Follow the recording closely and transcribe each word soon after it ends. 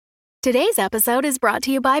Today's episode is brought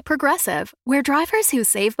to you by Progressive, where drivers who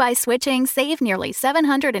save by switching save nearly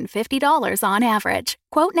 $750 on average.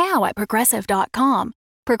 Quote now at Progressive.com.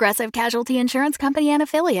 Progressive Casualty Insurance Company and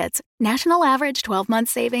Affiliates. National average 12-month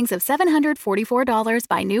savings of $744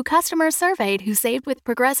 by new customers surveyed who saved with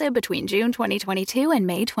Progressive between June 2022 and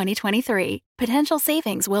May 2023. Potential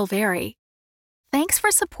savings will vary. Thanks for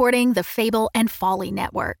supporting the Fable and Folly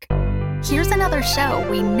Network. Here's another show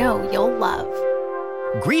we know you'll love.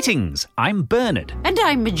 Greetings, I'm Bernard. And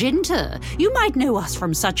I'm Magenta. You might know us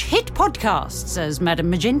from such hit podcasts as Madame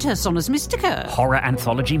Magenta Sonus Mystica. Horror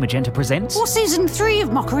anthology Magenta Presents. Or Season 3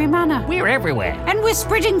 of Mockery Manor. We're everywhere. And we're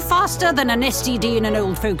spreading faster than an STD in an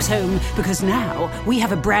old folks' home because now we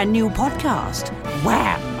have a brand new podcast.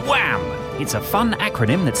 Wham! Wham! It's a fun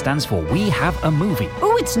acronym that stands for We Have a Movie.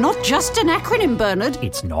 Oh, it's not just an acronym, Bernard.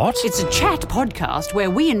 It's not? It's a chat podcast where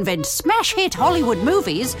we invent smash hit Hollywood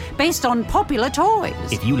movies based on popular toys.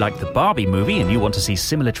 If you like the Barbie movie and you want to see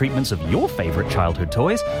similar treatments of your favourite childhood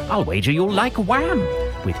toys, I'll wager you'll like Wham!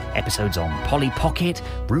 With episodes on Polly Pocket,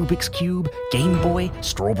 Rubik's Cube, Game Boy,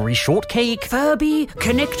 Strawberry Shortcake, Furby,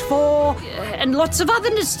 Connect 4, and lots of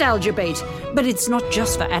other nostalgia bait. But it's not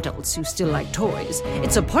just for adults who still like toys.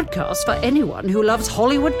 It's a podcast for anyone who loves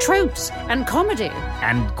Hollywood tropes and comedy.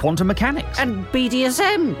 And quantum mechanics. And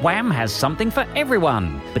BDSM. Wham! Has something for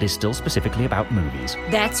everyone, but is still specifically about movies.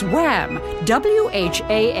 That's Wham!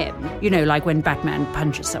 WHAM. You know, like when Batman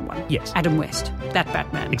punches someone. Yes. Adam West. That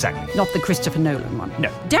Batman. Exactly. Not the Christopher Nolan one.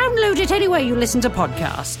 No. Download it anywhere you listen to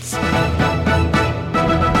podcasts.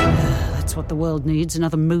 That's what the world needs,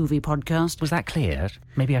 another movie podcast. Was that clear?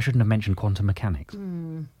 Maybe I shouldn't have mentioned quantum mechanics.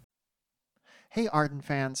 Hey Arden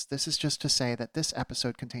fans, this is just to say that this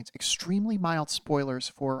episode contains extremely mild spoilers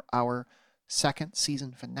for our second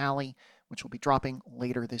season finale, which will be dropping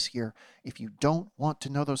later this year. If you don't want to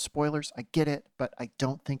know those spoilers, I get it, but I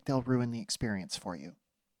don't think they'll ruin the experience for you.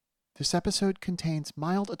 This episode contains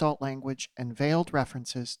mild adult language and veiled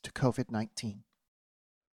references to COVID-19.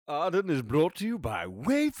 Arden is brought to you by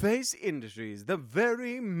Wayface Industries, the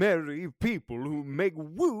very merry people who make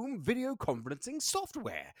Woom video conferencing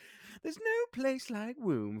software. There's no place like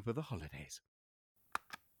Woom for the holidays.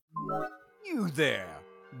 You there,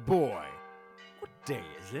 boy. What day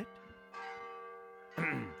is it?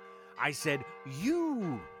 I said,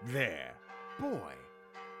 you there, boy.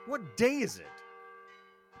 What day is it?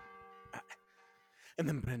 And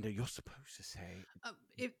then, Brenda, you're supposed to say...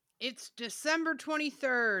 It's December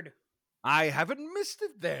 23rd. I haven't missed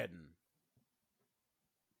it then.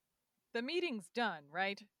 The meeting's done,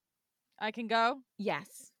 right? I can go?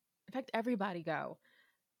 Yes. In fact, everybody go.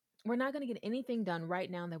 We're not going to get anything done right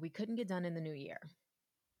now that we couldn't get done in the new year.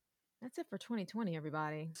 That's it for 2020,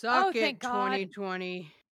 everybody. Suck thank it, God.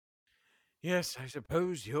 2020. Yes, I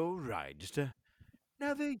suppose you're right. Just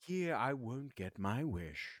another year I won't get my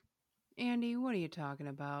wish. Andy, what are you talking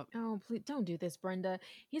about? Oh, please don't do this, Brenda.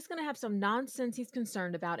 He's going to have some nonsense he's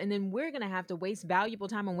concerned about, and then we're going to have to waste valuable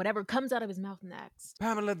time on whatever comes out of his mouth next.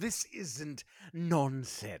 Pamela, this isn't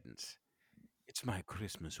nonsense. It's my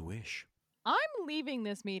Christmas wish. I'm leaving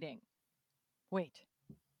this meeting. Wait.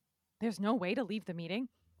 There's no way to leave the meeting?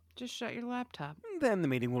 Just shut your laptop. Then the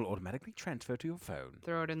meeting will automatically transfer to your phone.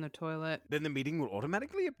 Throw it in the toilet. Then the meeting will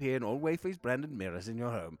automatically appear in all Wayface branded mirrors in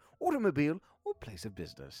your home, automobile, or place of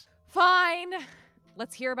business. Fine.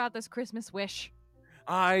 Let's hear about this Christmas wish.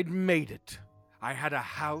 I'd made it. I had a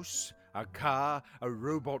house, a car, a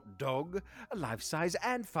robot dog, a life-size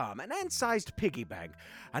ant farm, an ant-sized piggy bank,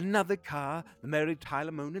 another car, the Mary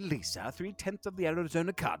Tyler Mona Lisa, 3/10 of the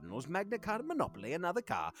Arizona Cardinals, Magna Carta Monopoly, another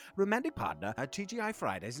car, romantic partner, a TGI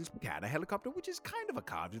Fridays in Spokane, a helicopter, which is kind of a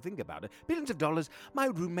car if you think about it, billions of dollars, my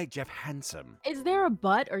roommate Jeff Handsome. Is there a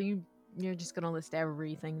but, or you're just going to list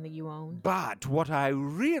everything that you own? But what I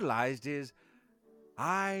realized is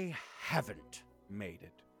I haven't made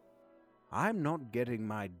it. I'm not getting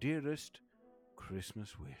my dearest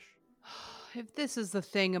Christmas wish. If this is the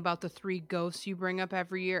thing about the 3 ghosts you bring up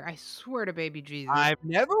every year, I swear to baby Jesus. I've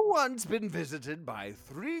never once been visited by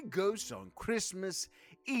 3 ghosts on Christmas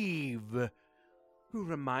Eve who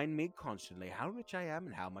remind me constantly how rich I am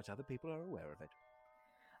and how much other people are aware of it.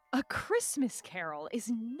 A Christmas Carol is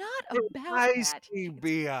not about I that. see,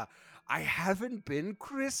 Bea. I haven't been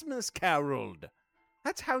Christmas caroled.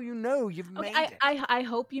 That's how you know you've made it. I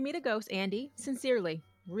hope you meet a ghost, Andy. Sincerely.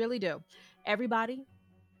 Really do. Everybody,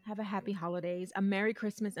 have a happy holidays, a Merry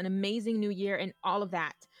Christmas, an amazing New Year, and all of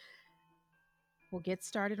that. We'll get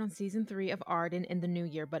started on Season 3 of Arden in the new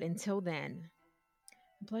year, but until then,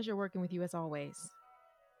 a pleasure working with you as always.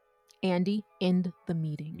 Andy, end the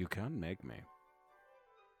meeting. You can't make me.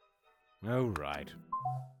 Oh, right.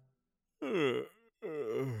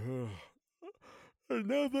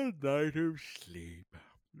 Another night of sleep.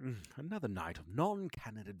 Another night of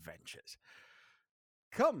non-canon adventures.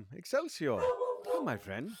 Come, Excelsior. Come, my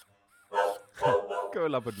friend.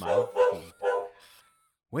 Curl up at my feet.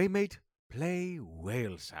 Waymate, play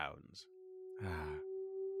whale sounds.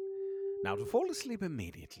 Now to fall asleep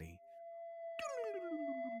immediately.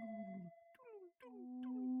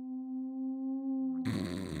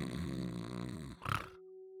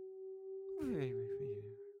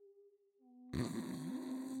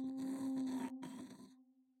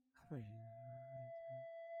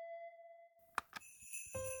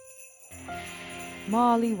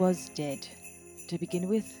 Marley was dead. To begin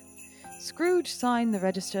with, Scrooge signed the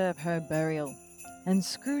register of her burial, and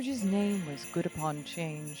Scrooge's name was good upon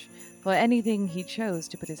change for anything he chose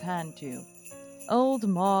to put his hand to. Old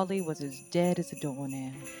Marley was as dead as a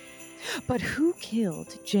doornail. But who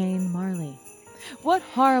killed Jane Marley? What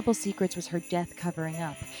horrible secrets was her death covering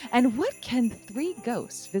up? And what can 3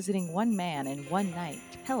 ghosts visiting one man in one night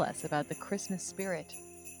tell us about the Christmas spirit?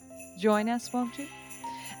 Join us, won't you?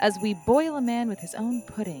 As we boil a man with his own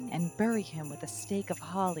pudding and bury him with a stake of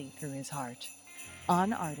holly through his heart.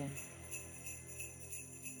 On Arden.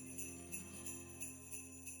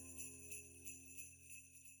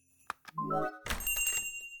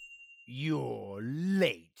 You're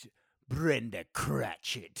late, Brenda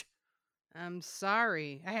Cratchit. I'm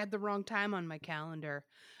sorry. I had the wrong time on my calendar.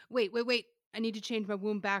 Wait. I need to change my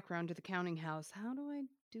womb background to the counting house. How do I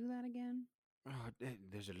do that again? Oh,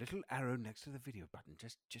 there's a little arrow next to the video button.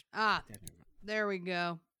 Just. There we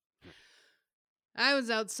go. I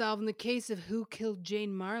was out solving the case of who killed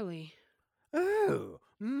Jane Marley. Oh,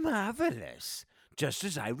 marvelous. Just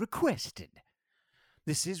as I requested.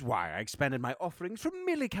 This is why I expanded my offerings from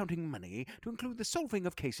merely counting money to include the solving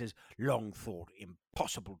of cases long thought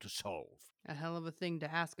impossible to solve. A hell of a thing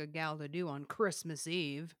to ask a gal to do on Christmas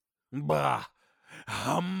Eve. Bah!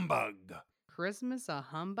 Humbug! Christmas a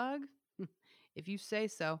humbug? If you say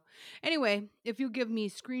so. Anyway, if you give me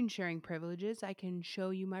screen sharing privileges, I can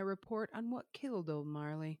show you my report on what killed old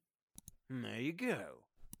Marley. There you go.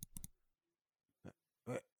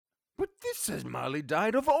 But this says Marley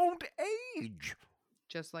died of old age.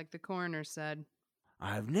 Just like the coroner said.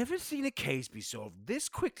 I've never seen a case be solved this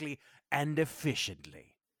quickly and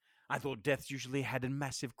efficiently. I thought deaths usually had a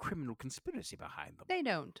massive criminal conspiracy behind them. They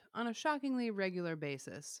don't, on a shockingly regular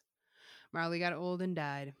basis. Marley got old and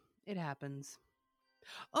died. It happens.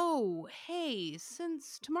 Oh, hey,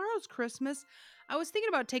 since tomorrow's Christmas, I was thinking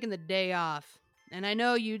about taking the day off. And I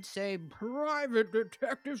know you'd say, private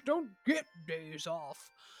detectives don't get days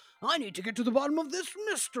off. I need to get to the bottom of this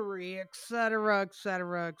mystery, etc.,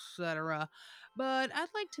 etc., etc. But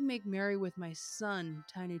I'd like to make merry with my son,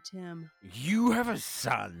 Tiny Tim. You have a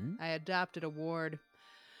son? I adopted a ward.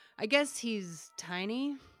 I guess he's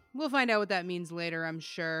tiny. We'll find out what that means later, I'm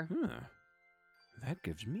sure. That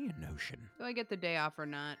gives me a notion. Do I get the day off or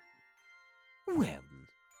not? Well,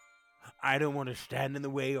 I don't want to stand in the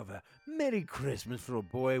way of a Merry Christmas for a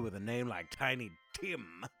boy with a name like Tiny Tim,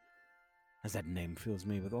 as that name fills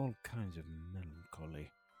me with all kinds of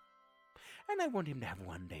melancholy. And I want him to have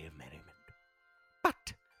one day of merriment.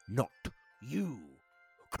 But not you,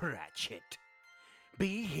 Cratchit.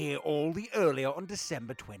 Be here all the earlier on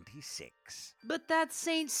December 26. But that's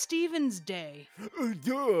St. Stephen's Day.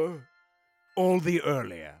 Duh. All the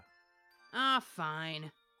earlier. Ah,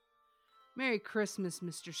 fine. Merry Christmas,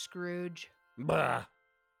 Mr. Scrooge. Bah!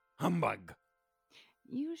 Humbug!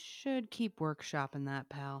 You should keep workshopping that,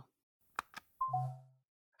 pal.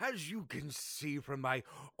 As you can see from my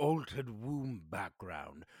altered womb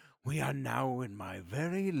background, we are now in my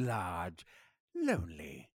very large,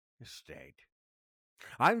 lonely estate.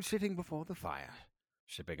 I'm sitting before the fire,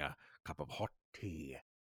 sipping a cup of hot tea,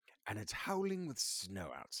 and it's howling with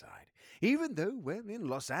snow outside, even though we're in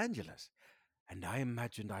Los Angeles. And I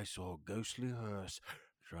imagined I saw a ghostly hearse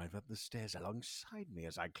drive up the stairs alongside me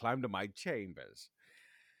as I climbed to my chambers.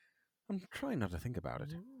 I'm trying not to think about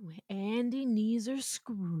it. Ooh, Andy Neezer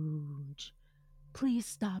Scrooge. Please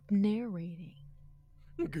stop narrating.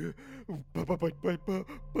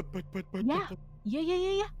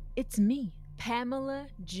 Yeah. It's me, Pamela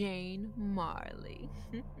Jane Marley.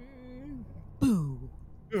 Boo.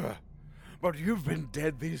 But you've been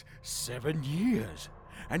dead these 7 years,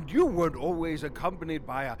 and you weren't always accompanied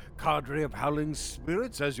by a cadre of howling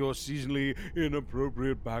spirits as your seasonally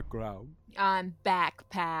inappropriate background. I'm back,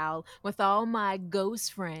 pal, with all my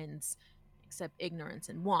ghost friends. Except ignorance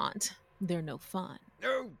and want. They're no fun.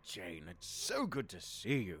 Oh, Jane, it's so good to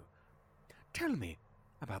see you. Tell me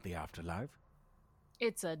about the afterlife.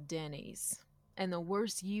 It's a Denny's. And the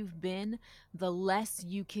worse you've been, the less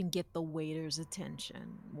you can get the waiter's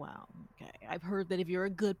attention. Well, okay, I've heard that if you're a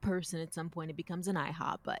good person at some point it becomes an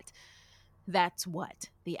IHOP, but that's what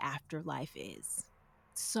the afterlife is.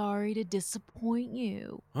 Sorry to disappoint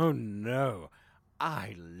you. Oh no,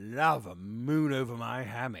 I love a moon over my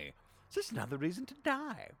hammy. It's just another reason to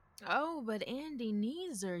die. Oh, but Andy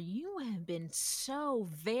Neezer, you have been so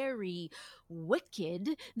very wicked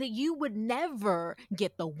that you would never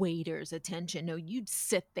get the waiter's attention. No, you'd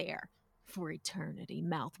sit there for eternity,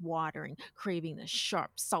 mouth watering, craving the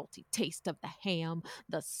sharp, salty taste of the ham,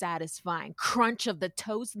 the satisfying crunch of the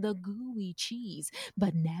toast, the gooey cheese,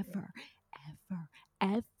 but never, ever,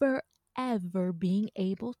 ever, ever being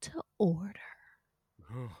able to order.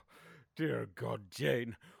 Oh, dear God,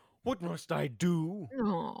 Jane, what must I do?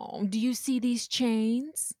 Oh, do you see these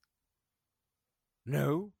chains?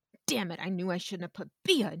 No? Damn it, I knew I shouldn't have put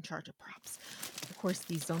Bia in charge of props. Of course,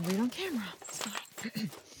 these don't read on camera. It's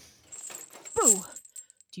fine. Boo!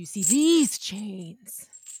 Do you see these chains?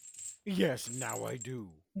 Yes, now I do.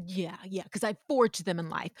 Yeah, because I forged them in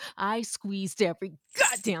life. I squeezed every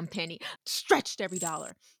goddamn penny, stretched every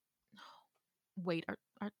dollar. Wait,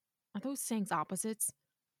 are those sayings opposites?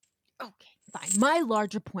 Okay, fine. My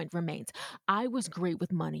larger point remains. I was great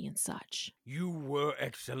with money and such. You were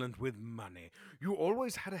excellent with money. You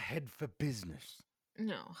always had a head for business.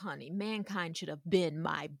 No, honey, mankind should have been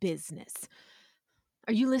my business.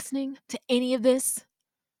 Are you listening to any of this?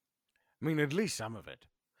 I mean, at least some of it.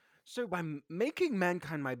 So by making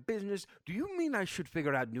mankind my business, do you mean I should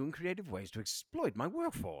figure out new and creative ways to exploit my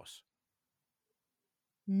workforce?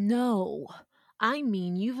 No. I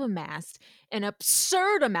mean, you've amassed an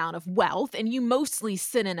absurd amount of wealth and you mostly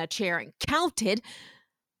sit in a chair and count it.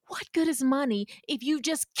 What good is money if you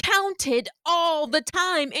just count it all the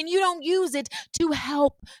time and you don't use it to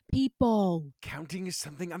help people? Counting is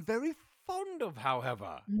something I'm very fond of,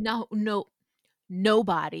 however. No.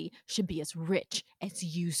 Nobody should be as rich as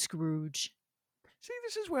you, Scrooge. See,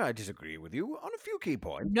 this is where I disagree with you on a few key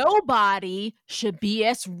points. Nobody should be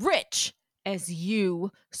as rich as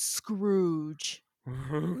you, Scrooge.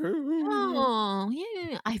 Oh,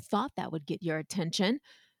 yeah. I thought that would get your attention.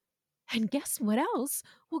 And guess what else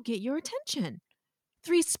will get your attention?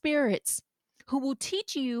 3 spirits who will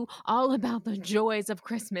teach you all about the joys of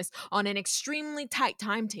Christmas on an extremely tight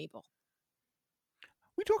timetable.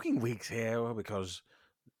 We're talking weeks here, or because...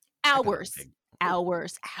 Hours.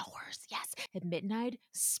 Yes. At midnight,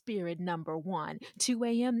 spirit number 1. 2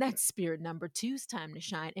 a.m., that's spirit number 2's time to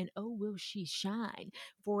shine. And oh, will she shine.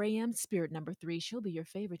 4 a.m., spirit number 3. She'll be your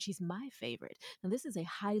favorite. She's my favorite. Now, this is a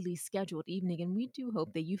highly scheduled evening, and we do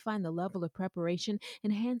hope that you find the level of preparation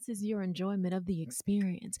enhances your enjoyment of the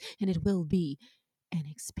experience. And it will be an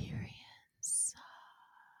experience.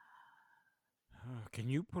 Can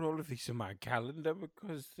you put all of these in my calendar?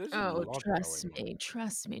 Because there's a lot trust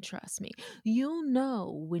me. You'll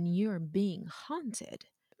know when you're being haunted.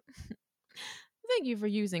 Thank you for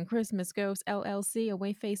using Christmas Ghost LLC, a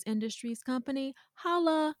Wayface Industries company.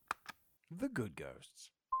 Holla! The good ghosts.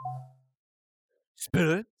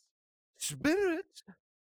 Spirits?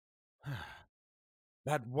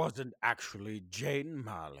 That wasn't actually Jane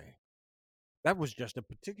Marley. That was just a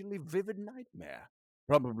particularly vivid nightmare,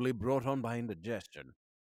 probably brought on by indigestion.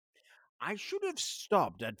 I should have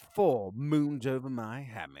stopped at 4 moons over my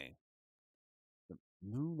hammy. The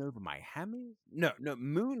moon over my hammy? No,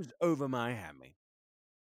 moons over my hammy.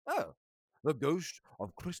 Oh, the ghost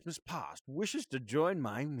of Christmas past wishes to join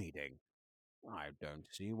my meeting. I don't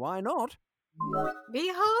see why not.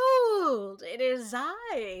 Behold, it is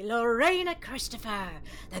I, Lorena Christopher,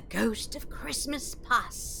 the ghost of Christmas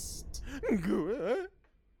past.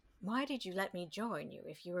 Why did you let me join you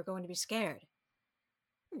if you were going to be scared?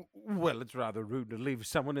 Well, it's rather rude to leave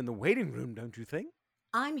someone in the waiting room, don't you think?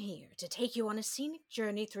 I'm here to take you on a scenic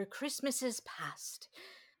journey through Christmases past.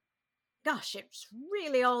 Gosh, it's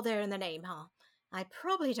really all there in the name, huh? I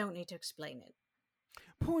probably don't need to explain it.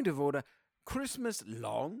 Point of order, Christmas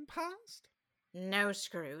long past? No,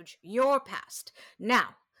 Scrooge, your past.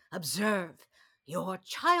 Now, observe your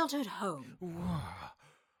childhood home. Wow.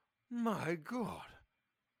 My God.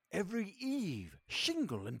 Every eave,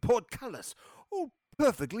 shingle, and portcullis, all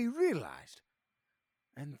perfectly realized.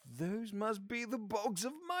 And those must be the bogs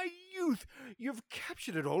of my youth. You've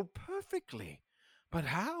captured it all perfectly. But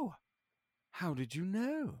how? How did you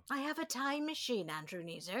know? I have a time machine, Andrew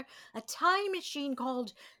Neezer. A time machine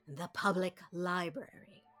called the Public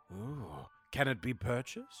Library. Oh, can it be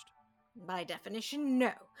purchased? By definition,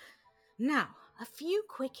 no. Now, a few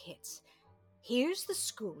quick hits. Here's the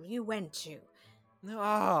school you went to.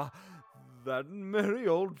 Ah, that merry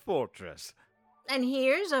old fortress. And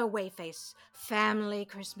here's a Wayface family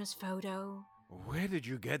Christmas photo. Where did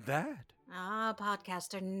you get that? A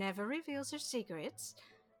podcaster never reveals her secrets.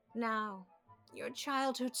 Now, your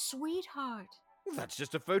childhood sweetheart. Well, that's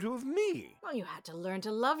just a photo of me. Well, you had to learn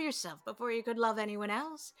to love yourself before you could love anyone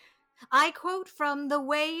else. I quote from The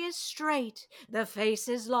Way is Straight, The Face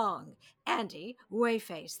is Long. Andy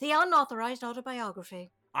Wayface, the unauthorized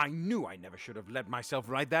autobiography. I knew I never should have let myself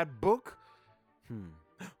write that book.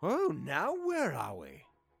 Oh, now where are we?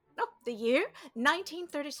 Oh, the year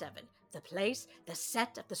 1937. The place, the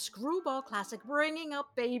set of the Screwball classic Bringing Up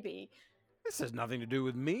Baby. This has nothing to do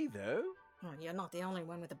with me, though. Well, you're not the only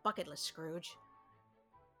one with a bucket list, Scrooge.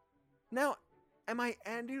 Now, am I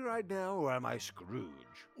Andy right now, or am I Scrooge?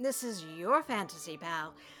 This is your fantasy,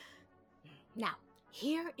 pal. Now,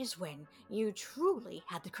 here is when you truly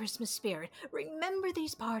had the Christmas spirit. Remember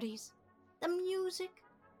these parties? The music,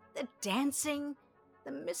 the dancing,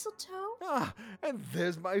 the mistletoe? Ah, and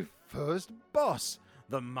there's my first boss,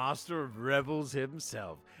 the master of revels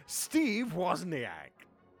himself, Steve Wozniak.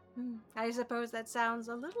 I suppose that sounds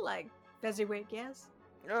a little like Fezziwig, yes?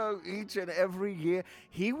 Oh, each and every year,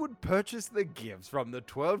 he would purchase the gifts from the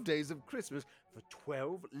 12 days of Christmas for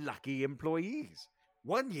 12 lucky employees.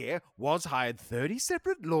 One year, Woz hired 30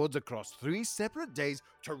 separate lords across 3 separate days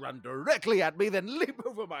to run directly at me, then leap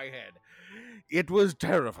over my head. It was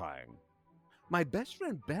terrifying. My best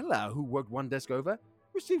friend Bella, who worked one desk over,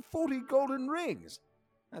 received 40 golden rings.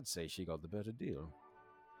 I'd say she got the better deal.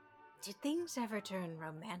 Did things ever turn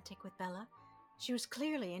romantic with Bella? She was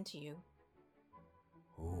clearly into you.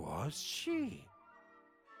 Was she?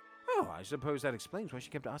 Oh, I suppose that explains why she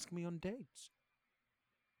kept asking me on dates.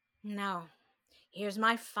 Now, here's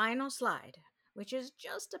my final slide, which is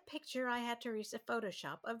just a picture I had Teresa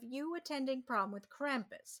Photoshop of you attending prom with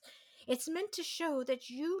Krampus. It's meant to show that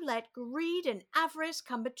you let greed and avarice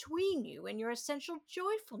come between you and your essential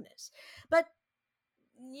joyfulness. But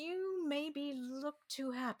you maybe look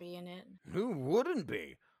too happy in it. Who wouldn't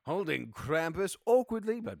be? Holding Krampus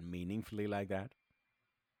awkwardly but meaningfully like that.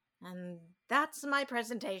 And that's my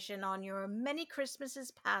presentation on your many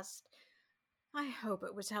Christmases past. I hope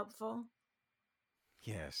it was helpful.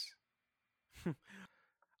 Yes.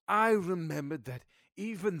 I remembered that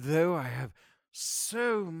even though I have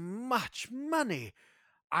so much money,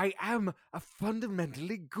 I am a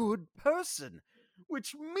fundamentally good person,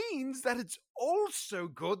 which means that it's also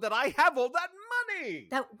good that I have all that money.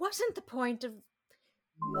 That wasn't the point of...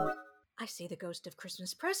 I see the ghost of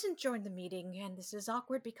Christmas present joined the meeting, and this is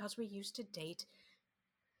awkward because we used to date.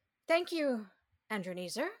 Thank you,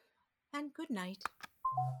 Andronezer, and good night.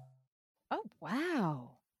 Oh,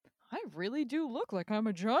 wow. I really do look like I'm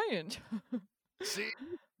a giant. See?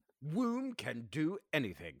 Womb can do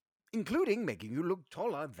anything, including making you look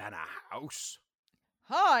taller than a house.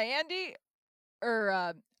 Hi, Andy.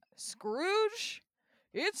 Scrooge?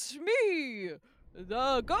 It's me,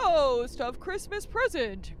 the ghost of Christmas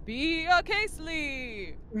present, Bea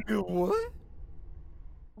Casely. What?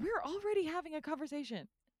 We're already having a conversation.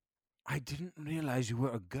 I didn't realize you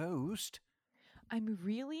were a ghost. I'm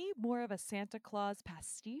really more of a Santa Claus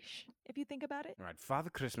pastiche, if you think about it. All right, Father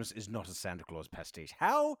Christmas is not a Santa Claus pastiche.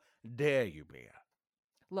 How dare you, Bea?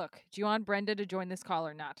 Look, do you want Brenda to join this call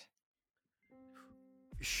or not?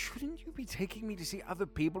 Shouldn't you be taking me to see other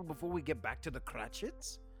people before we get back to the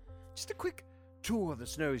Cratchits? Just a quick tour of the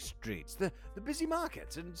snowy streets, the busy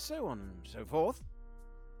markets, and so on and so forth.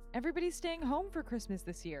 Everybody's staying home for Christmas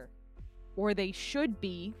this year. Or they should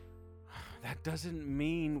be. That doesn't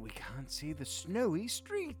mean we can't see the snowy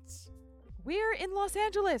streets. We're in Los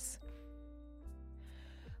Angeles.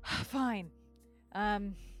 Fine.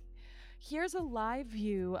 Here's a live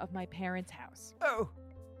view of my parents' house. Oh,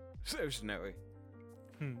 so snowy.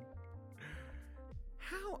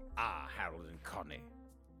 How are Harold and Connie?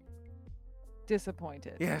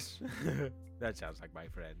 Disappointed. Yes, that sounds like my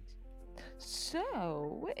friends.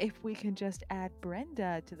 So, if we can just add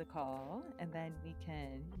Brenda to the call, and then we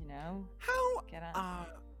can, How get on. are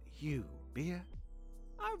you, Bea?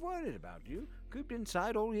 I've worried about you. Cooped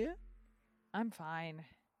inside all year? I'm fine.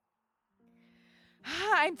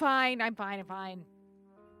 I'm fine.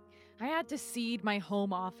 I had to cede my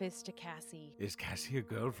home office to Cassie. Is Cassie a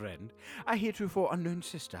girlfriend? A heretofore unknown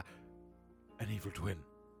sister? An evil twin?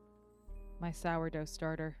 My sourdough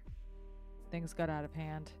starter. Things got out of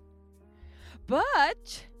hand.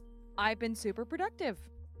 But I've been super productive.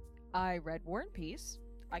 I read War and Peace.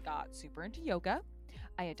 I got super into yoga.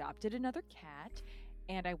 I adopted another cat.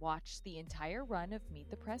 And I watched the entire run of Meet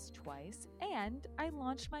the Press twice. And I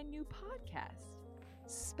launched my new podcast,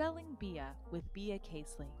 Spelling Bea with Bea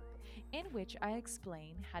Casely, in which I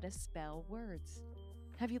explain how to spell words.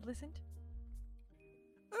 Have you listened?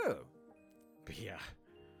 Oh, Bia.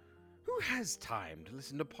 Who has time to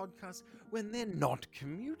listen to podcasts when they're not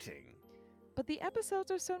commuting? But the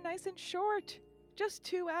episodes are so nice and short. Just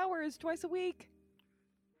 2 hours twice a week.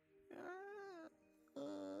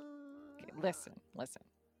 Okay, listen.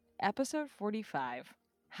 Episode 45,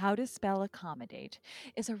 How to Spell Accommodate,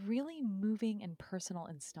 is a really moving and personal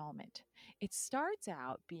installment. It starts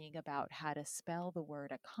out being about how to spell the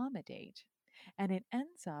word accommodate, and it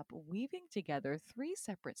ends up weaving together 3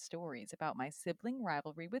 separate stories about my sibling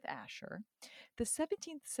rivalry with Asher, the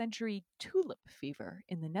 17th century tulip fever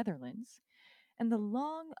in the Netherlands, and the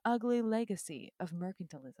long, ugly legacy of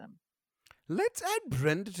mercantilism. Let's add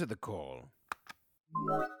Brenda to the call.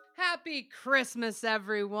 Happy Christmas,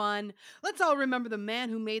 everyone! Let's all remember the man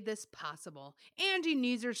who made this possible. Andy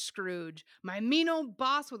Neezer Scrooge, my mean old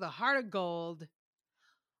boss with a heart of gold.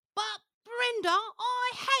 But, Brenda,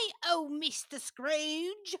 I hate old Mr.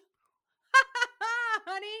 Scrooge.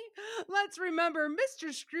 Honey, let's remember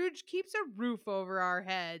Mr. Scrooge keeps a roof over our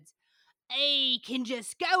heads. He can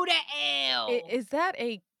just go to hell. Is that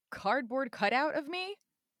a cardboard cutout of me?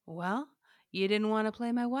 Well, you didn't want to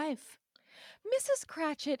play my wife. Mrs.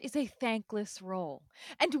 Cratchit is a thankless role.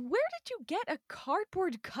 And where did you get a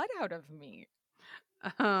cardboard cutout of me?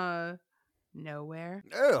 Nowhere.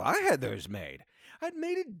 Oh, I had those made. I'd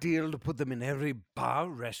made a deal to put them in every bar,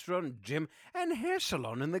 restaurant, gym, and hair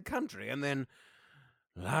salon in the country, and then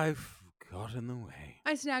life got in the way.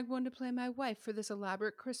 I snagged one to play my wife for this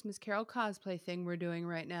elaborate Christmas Carol cosplay thing we're doing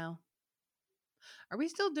right now. Are we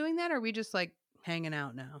still doing that, or are we just, hanging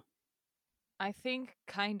out now? I think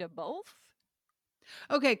kinda both.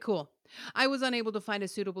 Okay, cool. I was unable to find a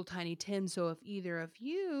suitable Tiny Tim, so if either of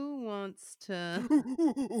you wants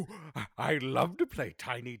to... I'd love to play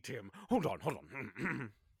Tiny Tim. Hold on.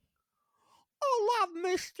 I love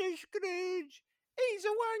Mr. Scrooge. He's the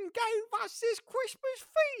one gave us this Christmas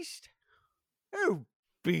feast. Oh,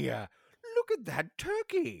 Bia, look at that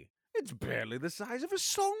turkey. It's barely the size of a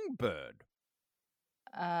songbird.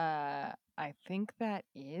 I think that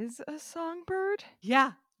is a songbird.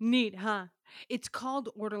 Yeah, neat, huh? It's called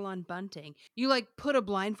Ortolan bunting. You, put a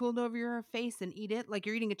blindfold over your face and eat it like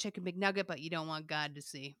you're eating a chicken McNugget, but you don't want God to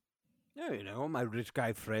see. Oh, my rich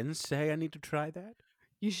guy friends say I need to try that.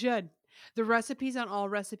 You should. The recipe's on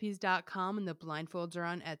allrecipes.com and the blindfolds are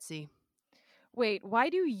on Etsy. Wait, why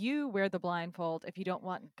do you wear the blindfold if you don't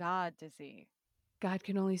want God to see? God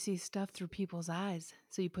can only see stuff through people's eyes.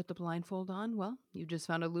 So you put the blindfold on, well, you just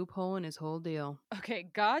found a loophole in his whole deal. Okay,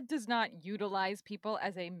 God does not utilize people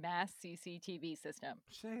as a mass CCTV system.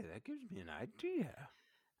 Say, that gives me an idea.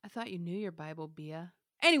 I thought you knew your Bible, Bia.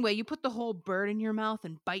 Anyway, you put the whole bird in your mouth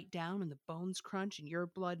and bite down and the bones crunch and your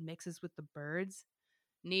blood mixes with the bird's.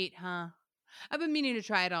 Neat, huh? I've been meaning to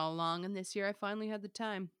try it all along, and this year I finally had the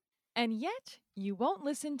time. And yet, you won't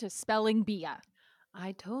listen to Spelling Bia.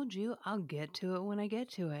 I told you I'll get to it when I get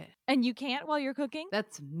to it. And you can't while you're cooking?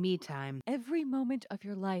 That's me time. Every moment of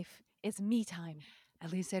your life is me time.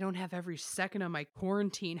 At least I don't have every second of my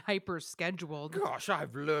quarantine hyper scheduled. Gosh,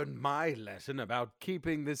 I've learned my lesson about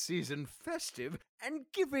keeping the season festive and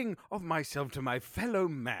giving of myself to my fellow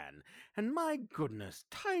man. And my goodness,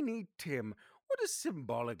 Tiny Tim, what a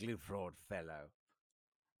symbolically fraught fellow.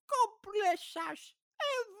 God bless us,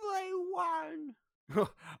 everyone.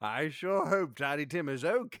 I sure hope Tiny Tim is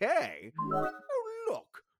okay. Oh,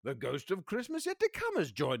 look, the ghost of Christmas yet to come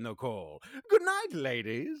has joined the call. Good night,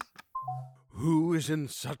 ladies. Who is in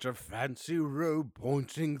such a fancy robe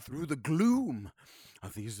pointing through the gloom? Are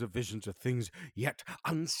these the visions of things yet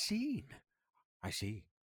unseen? I see.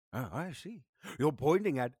 Oh, I see. You're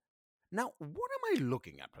pointing at... Now, what am I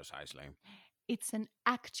looking at precisely? It's an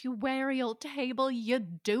actuarial table, you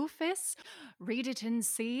doofus. Read it and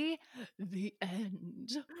see. The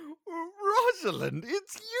end. Rosalind,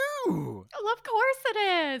 it's you! Well, of course it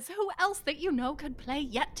is. Who else that you know could play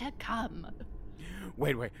Yet to Come?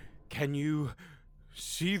 Wait. Can you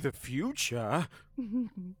see the future?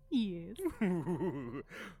 Yes.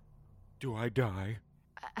 Do I die?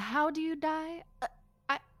 How do you die?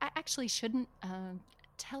 I actually shouldn't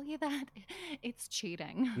tell you that. It's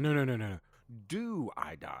cheating. No. Do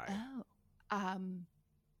I die? Oh,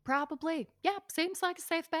 probably. Yeah, seems like a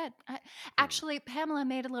safe bet. Actually, Pamela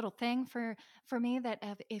made a little thing for me that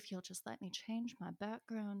if you'll just let me change my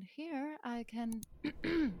background here, I can...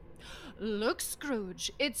 Look,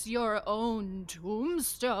 Scrooge, it's your own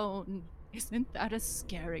tombstone. Isn't that a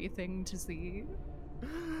scary thing to see?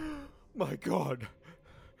 My God,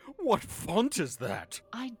 what font is that?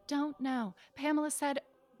 I don't know. Pamela said,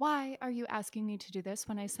 "Why are you asking me to do this?"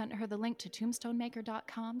 when I sent her the link to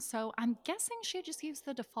tombstonemaker.com, so I'm guessing she just used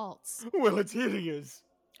the defaults. Well, it's hideous.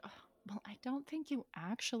 Well, I don't think you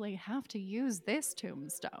actually have to use this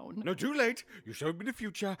tombstone. No, too late. You showed me the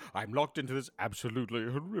future. I'm locked into this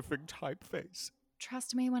absolutely horrific typeface.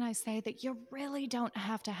 Trust me when I say that you really don't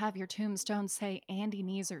have to have your tombstone say Andy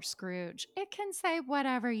Neezer Scrooge. It can say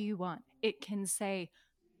whatever you want. It can say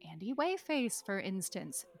Andy Wayface, for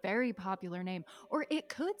instance. Very popular name. Or it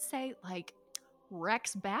could say, like,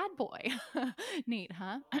 Rex Bad Boy. Neat,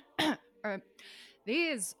 huh?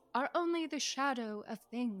 These are only the shadow of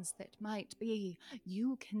things that might be.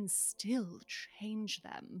 You can still change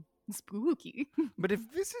them. Spooky. But if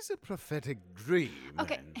this is a prophetic dream...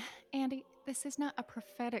 Okay, then... Andy, this is not a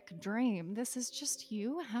prophetic dream. This is just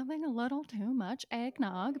you having a little too much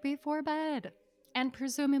eggnog before bed. And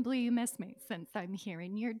presumably you miss me since I'm here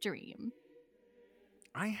in your dream.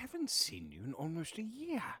 I haven't seen you in almost a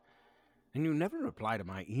year. And you never reply to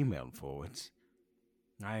my email forwards.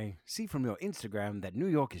 I see from your Instagram that New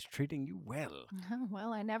York is treating you well.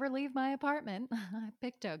 Well, I never leave my apartment. I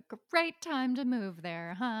picked a great time to move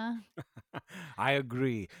there, huh? I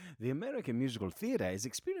agree. The American musical theater is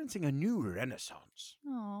experiencing a new renaissance.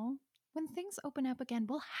 Oh, when things open up again,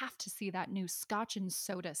 we'll have to see that new Scotch and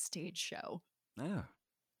Soda stage show. Oh,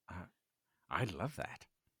 I love that.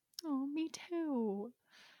 Oh, me too.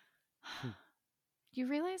 You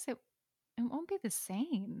realize it won't be the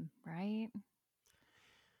same, right?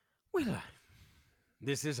 Well,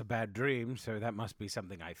 this is a bad dream, so that must be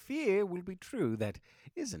something I fear will be true that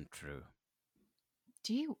isn't true.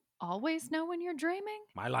 Do you always know when you're dreaming?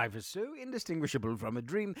 My life is so indistinguishable from a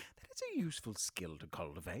dream that it's a useful skill to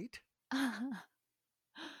cultivate.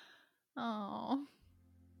 Oh,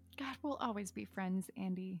 God, we'll always be friends,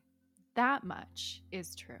 Andy. That much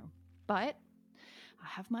is true. But I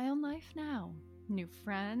have my own life now. New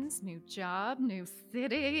friends, new job, new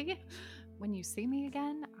city. When you see me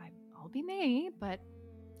again, I'll be me, but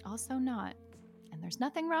also not. And there's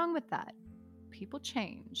nothing wrong with that. People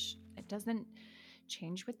change. It doesn't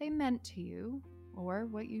change what they meant to you or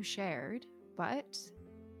what you shared, but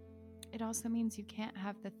it also means you can't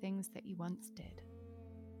have the things that you once did.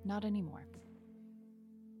 Not anymore.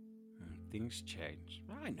 Things change.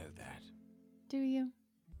 I know that. Do you?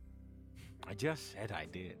 I just said I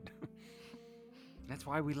did. That's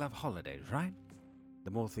why we love holidays, right? The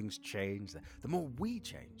more things change, the more we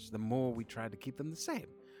change, the more we try to keep them the same.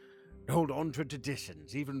 Hold on to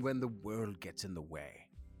traditions, even when the world gets in the way.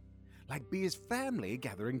 Like Bea's family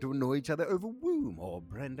gathering to annoy each other over womb, or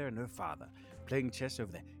Brenda and her father playing chess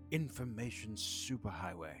over the information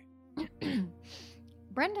superhighway.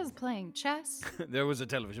 Brenda's playing chess. There was a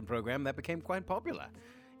television program that became quite popular,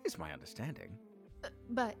 is my understanding.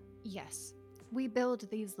 But yes, we build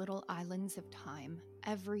these little islands of time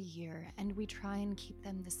every year, and we try and keep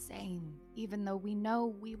them the same, even though we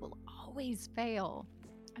know we will always fail.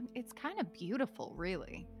 It's kind of beautiful,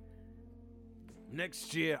 really.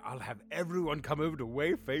 Next year, I'll have everyone come over to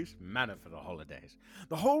Wayface Manor for the holidays.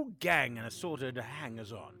 The whole gang and assorted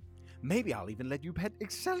hangers-on. Maybe I'll even let you pet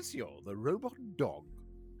Excelsior, the robot dog.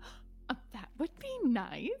 That would be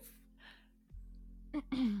nice.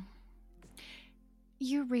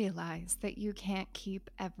 You realize that you can't keep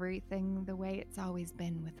everything the way it's always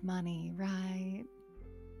been with money, right?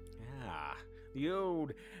 Ah, the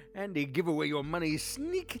old Andy give away your money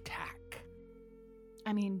sneak attack.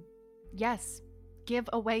 I mean, yes, give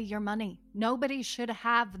away your money. Nobody should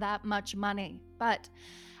have that much money. But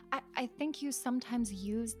I think you sometimes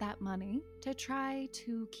use that money to try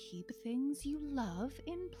to keep things you love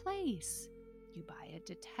in place. You buy a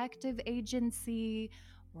detective agency,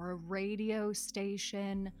 or a radio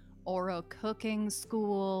station, or a cooking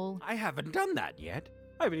school. I haven't done that yet.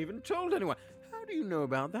 I haven't even told anyone. How do you know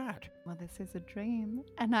about that? Well, this is a dream,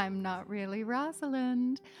 and I'm not really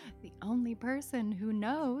Rosalind. The only person who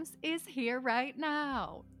knows is here right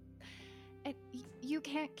now. You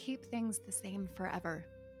can't keep things the same forever,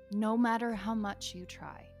 no matter how much you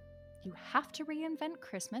try. You have to reinvent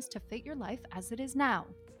Christmas to fit your life as it is now,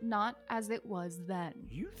 not as it was then.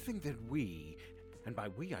 You think that we, and by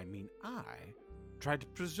we I mean I, try to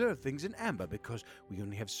preserve things in amber because we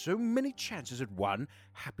only have so many chances at one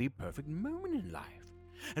happy, perfect moment in life.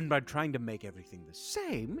 And by trying to make everything the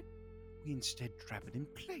same, we instead trap it in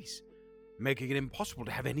place, making it impossible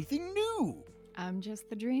to have anything new. I'm just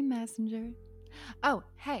the dream messenger. Oh,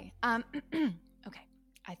 hey, okay,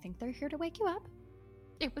 I think they're here to wake you up.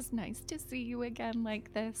 It was nice to see you again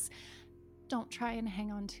like this. Don't try and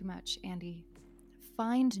hang on too much, Andy.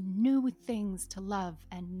 Find new things to love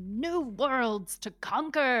and new worlds to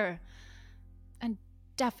conquer. And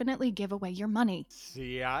definitely give away your money.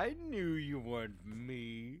 See, I knew you weren't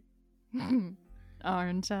me.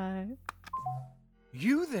 Aren't I?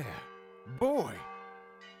 You there, boy.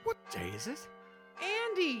 What day is it?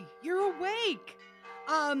 Andy, you're awake.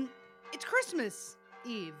 It's Christmas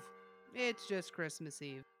Eve. It's just Christmas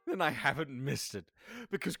Eve. Then I haven't missed it,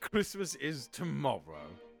 because Christmas is tomorrow.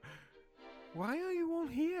 Why are you all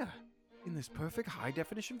here? In this perfect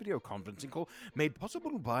high-definition video conferencing call made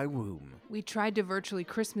possible by Womb. We tried to virtually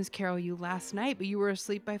Christmas carol you last night, but you were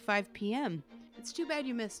asleep by 5 p.m. It's too bad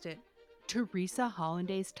you missed it. Teresa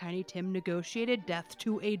Hollanday's Tiny Tim negotiated death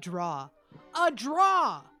to a draw. A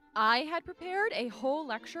draw! I had prepared a whole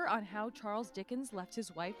lecture on how Charles Dickens left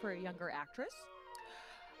his wife for a younger actress.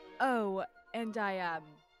 Oh, and I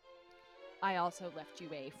also left you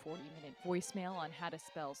a 40-minute voicemail on how to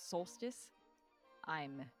spell solstice.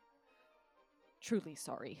 I'm truly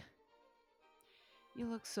sorry. You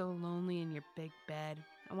look so lonely in your big bed.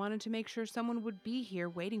 I wanted to make sure someone would be here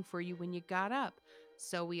waiting for you when you got up.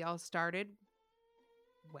 So we all started,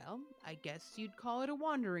 well, I guess you'd call it a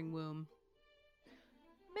wandering womb.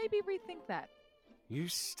 Maybe rethink that. You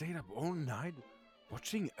stayed up all night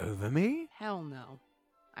watching over me? Hell no.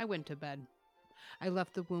 I went to bed. I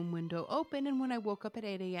left the womb window open, and when I woke up at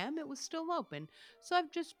 8 a.m., it was still open. So I've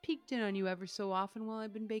just peeked in on you ever so often while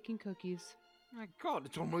I've been baking cookies. My God,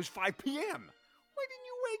 it's almost 5 p.m. Why didn't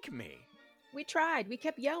you wake me? We tried. We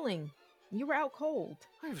kept yelling. You were out cold.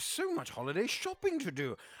 I have so much holiday shopping to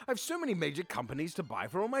do. I have so many major companies to buy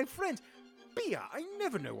for all my friends. Bea, I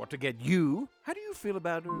never know what to get you. How do you feel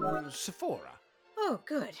about Sephora? Oh,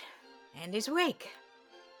 good. Andy's awake.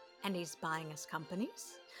 And he's buying us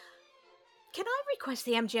companies. Can I request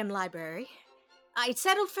the MGM library? I'd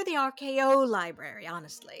settled for the RKO library,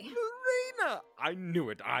 honestly. Lorena! I knew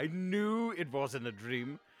it. I knew it wasn't a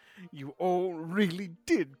dream. You all really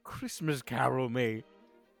did Christmas carol me.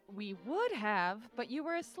 We would have, but you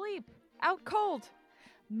were asleep, out cold.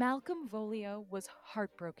 Malcolm Volio was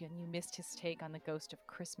heartbroken you missed his take on the ghost of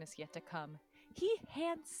Christmas yet to come. He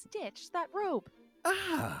hand-stitched that robe.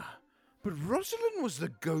 Ah, but Rosalind was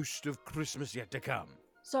the ghost of Christmas yet to come.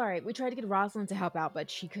 Sorry, we tried to get Rosalind to help out, but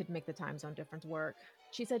she couldn't make the time zone difference work.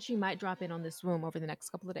 She said she might drop in on this room over the next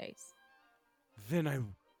couple of days. Then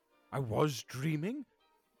I was dreaming?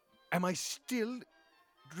 Am I still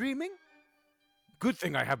dreaming? Good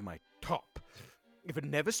thing I have my top. If it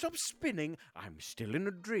never stops spinning, I'm still in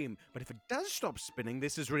a dream. But if it does stop spinning,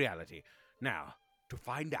 this is reality. Now, to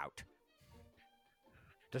find out.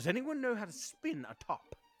 Does anyone know how to spin a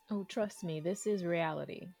top? Oh, trust me, this is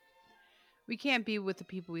reality. We can't be with the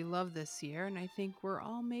people we love this year, and I think we're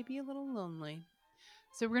all maybe a little lonely.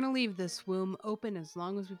 So we're going to leave this womb open as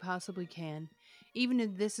long as we possibly can. Even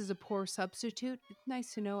if this is a poor substitute, it's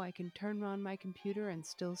nice to know I can turn on my computer and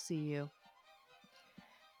still see you.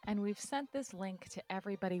 And we've sent this link to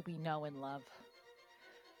everybody we know and love.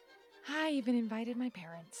 I even invited my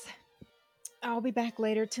parents. I'll be back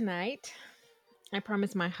later tonight. I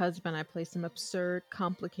promised my husband I play some absurd,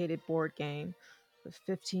 complicated board game with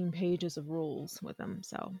 15 pages of rules with him,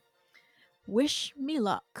 so wish me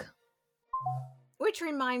luck. Which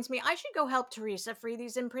reminds me, I should go help Teresa free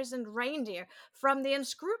these imprisoned reindeer from the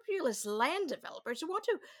unscrupulous land developers who want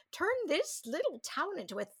to turn this little town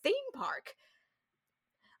into a theme park.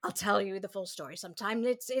 I'll tell you the full story sometime.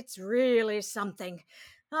 It's really something.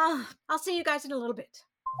 I'll see you guys in a little bit.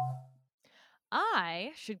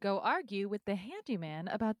 I should go argue with the handyman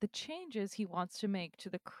about the changes he wants to make to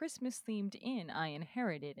the Christmas-themed inn I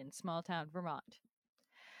inherited in small-town Vermont.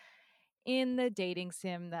 In the dating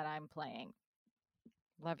sim that I'm playing.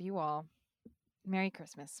 Love you all. Merry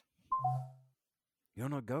Christmas. You're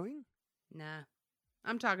not going? Nah.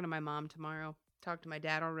 I'm talking to my mom tomorrow. Talked to my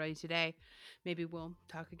dad already today. Maybe we'll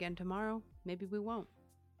talk again tomorrow. Maybe we won't.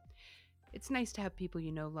 It's nice to have people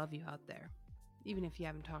you know love you out there, even if you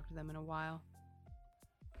haven't talked to them in a while.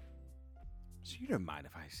 So you don't mind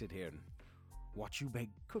if I sit here and watch you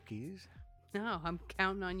bake cookies? No, I'm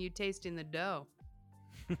counting on you tasting the dough.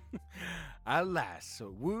 Alas,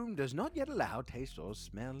 womb does not yet allow taste or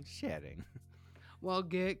smell sharing. Well,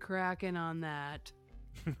 get cracking on that.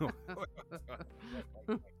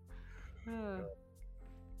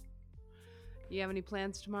 You have any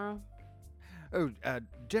plans tomorrow? Oh,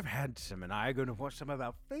 Jeff Handsome and I are going to watch some of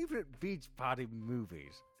our favorite beach party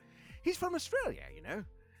movies. He's from Australia, you know.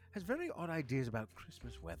 Has very odd ideas about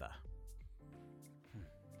Christmas weather.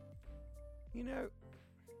 You know,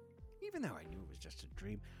 even though I knew it was just a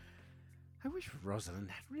dream, I wish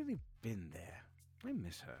Rosalind had really been there. I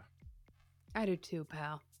miss her. I do too,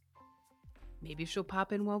 pal. Maybe she'll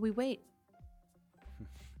pop in while we wait.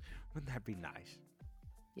 Wouldn't that be nice?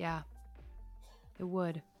 Yeah, it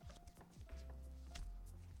would.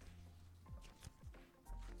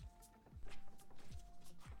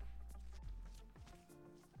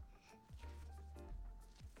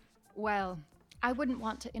 Well, I wouldn't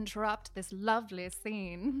want to interrupt this lovely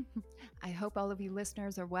scene. I hope all of you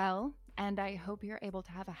listeners are well, and I hope you're able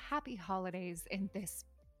to have a happy holidays in this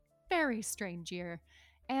very strange year.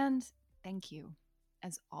 And thank you,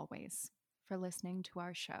 as always, for listening to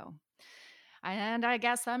our show. And I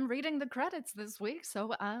guess I'm reading the credits this week,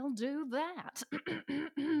 so I'll do that.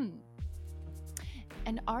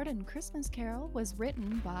 An Arden Christmas Carol was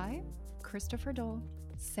written by Christopher Dole,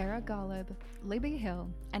 Sarah Golub, Libby Hill,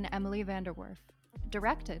 and Emily Vanderwerf.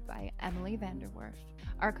 Directed by Emily Vanderwerf.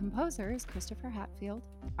 Our composer is Christopher Hatfield.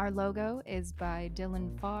 Our logo is by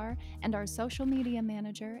Dylan Farr, and our social media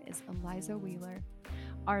manager is Eliza Wheeler.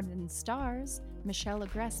 Arden stars Michelle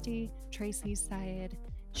Agresti, Tracy Syed,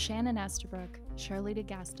 Shannon Estabrook, Shirley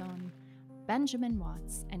DeGaston, Benjamin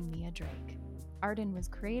Watts, and Mia Drake. Arden was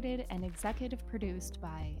created and executive produced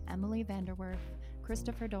by Emily Vanderwerf,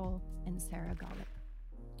 Christopher Dole, and Sarah Golub.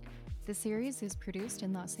 The series is produced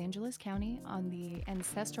in Los Angeles County on the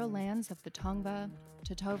ancestral lands of the Tongva,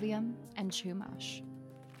 Totovium, and Chumash.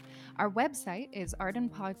 Our website is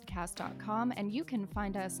ardenpodcast.com, and you can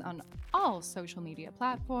find us on all social media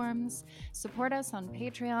platforms, support us on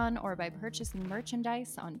Patreon, or by purchasing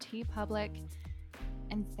merchandise on TeePublic.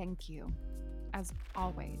 And thank you, as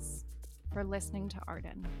always, for listening to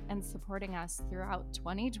Arden and supporting us throughout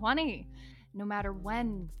 2020, no matter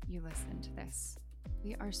when you listen to this.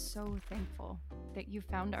 We are so thankful that you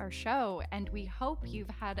found our show, and we hope you've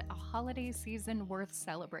had a holiday season worth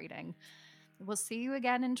celebrating. We'll see you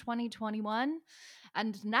again in 2021.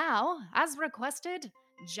 And now, as requested,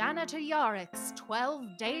 Janitor Yarick's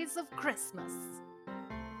 12 Days of Christmas.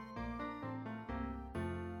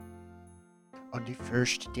 On the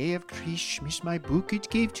first day of Christmas, my bucket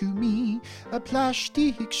gave to me a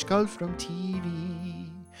plastic skull from TV.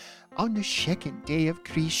 On the second day of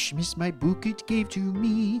Christmas, my bucket gave to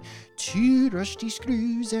me 2 rusty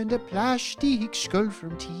screws and a plastic skull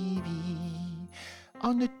from TV.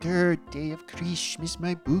 On the third day of Christmas,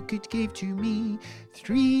 my bucket gave to me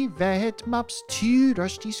 3 wet mops, 2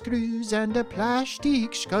 rusty screws, and a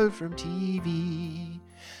plastic skull from TV.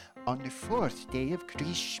 On the fourth day of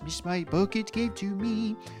Christmas, my bucket gave to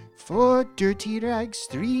me 4 dirty rags,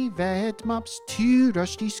 3 wet mops, 2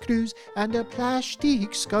 rusty screws, and a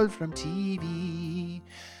plastic skull from TV.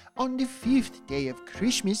 On the fifth day of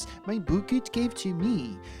Christmas, my bucket gave to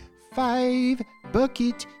me 5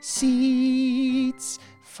 bucket seats,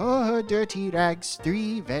 4 dirty rags,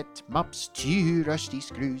 3 wet mops, 2 rusty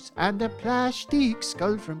screws, and a plastic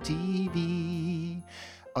skull from TV.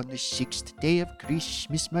 On the sixth day of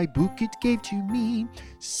Christmas, my bucket gave to me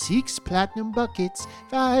 6 platinum buckets,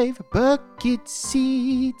 5 bucket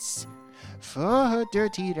seats, 4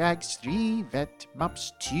 dirty rags, 3 wet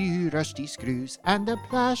mops, 2 rusty screws, and a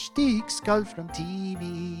plastic skull from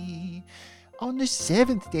TV. On the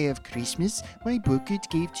seventh day of Christmas, my bucket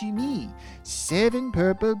gave to me 7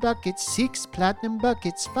 purple buckets, 6 platinum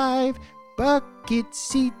buckets, 5 bucket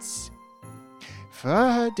seats,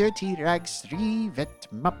 4 dirty rags, 3 wet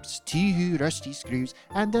mops, 2 rusty screws,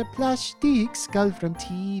 and a plastic skull from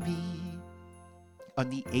TV. On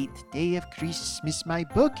the 8th day of Christmas, my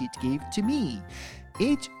bucket gave to me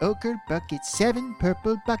 8 ochre buckets, 7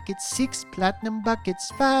 purple buckets, 6 platinum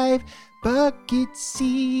buckets, 5 bucket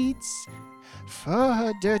seats,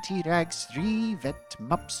 4 dirty rags, 3 wet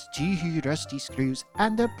mops, 2 rusty screws,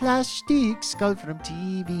 and a plastic skull from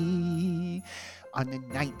TV. On the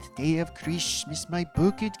 9th day of Christmas, my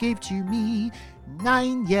bucket gave to me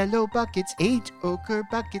 9 yellow buckets, 8 ochre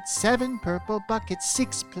buckets, 7 purple buckets,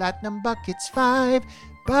 6 platinum buckets, 5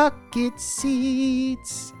 bucket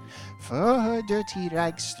seats, 4 dirty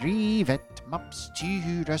rags, 3 wet mops,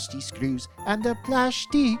 2 rusty screws, and a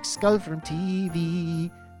plastic skull from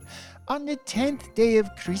TV. On the 10th day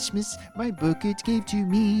of Christmas, my bucket gave to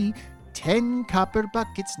me 10 copper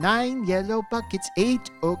buckets, 9 yellow buckets,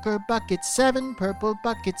 8 ochre buckets, 7 purple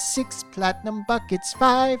buckets, 6 platinum buckets,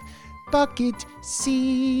 5 bucket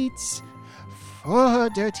seats, 4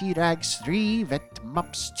 dirty rags, 3 wet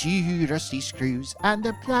mops, 2 rusty screws, and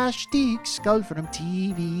a plastic skull from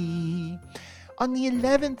TV. On the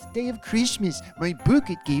 11th day of Christmas, my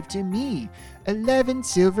bucket gave to me 11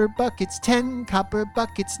 silver buckets, 10 copper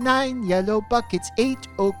buckets, 9 yellow buckets, 8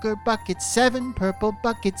 ochre buckets, 7 purple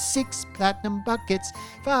buckets, 6 platinum buckets,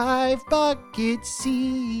 5 bucket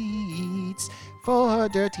seats, 4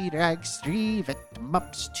 dirty rags, 3 wet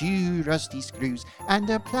mops, 2 rusty screws, and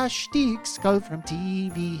a plastic skull from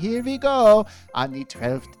TV. Here we go. On the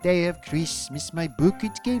 12th day of Christmas, my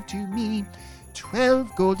bucket gave to me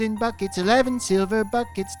 12 golden buckets, 11 silver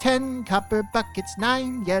buckets, 10 copper buckets,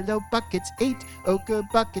 9 yellow buckets, 8 ochre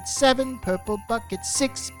buckets, 7 purple buckets,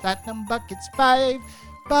 6 platinum buckets, 5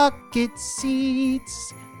 bucket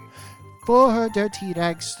seats. 4 dirty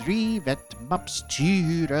rags, 3 wet mops,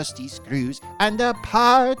 2 rusty screws, and a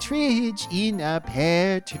partridge in a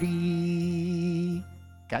pear tree.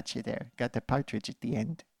 Got you there. Got the partridge at the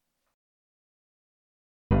end.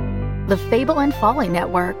 The Fable and Folly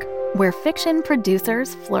Network, where fiction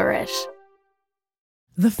producers flourish.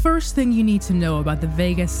 The first thing you need to know about the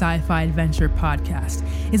Vega Sci-Fi Adventure podcast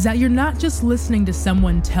is that you're not just listening to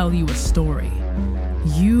someone tell you a story.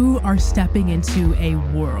 You are stepping into a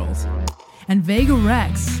world. And Vega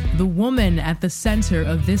Rex, the woman at the center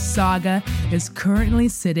of this saga, is currently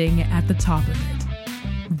sitting at the top of it.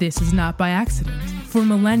 This is not by accident. For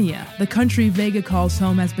millennia, the country Vega calls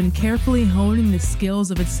home has been carefully honing the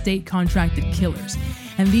skills of its state-contracted killers.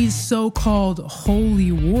 And these so-called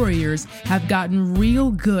holy warriors have gotten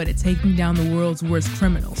real good at taking down the world's worst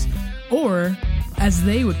criminals. Or, as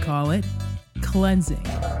they would call it, cleansing.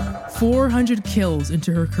 400 kills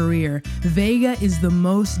into her career, Vega is the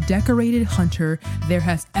most decorated hunter there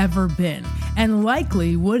has ever been, and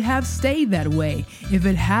likely would have stayed that way if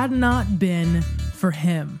it had not been for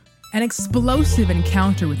him. An explosive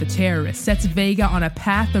encounter with the terrorists sets Vega on a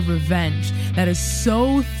path of revenge that is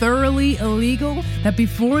so thoroughly illegal that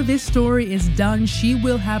before this story is done, she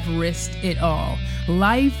will have risked it all.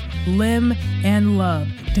 Life, limb, and love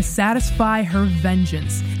to satisfy her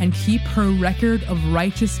vengeance and keep her record of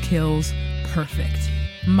righteous kills perfect.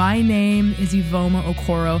 My name is Ivoma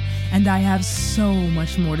Okoro, and I have so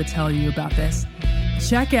much more to tell you about this.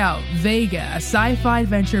 Check out Vega, a sci-fi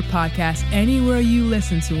adventure podcast, anywhere you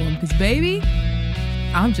listen to them, because baby,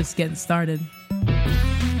 I'm just getting started.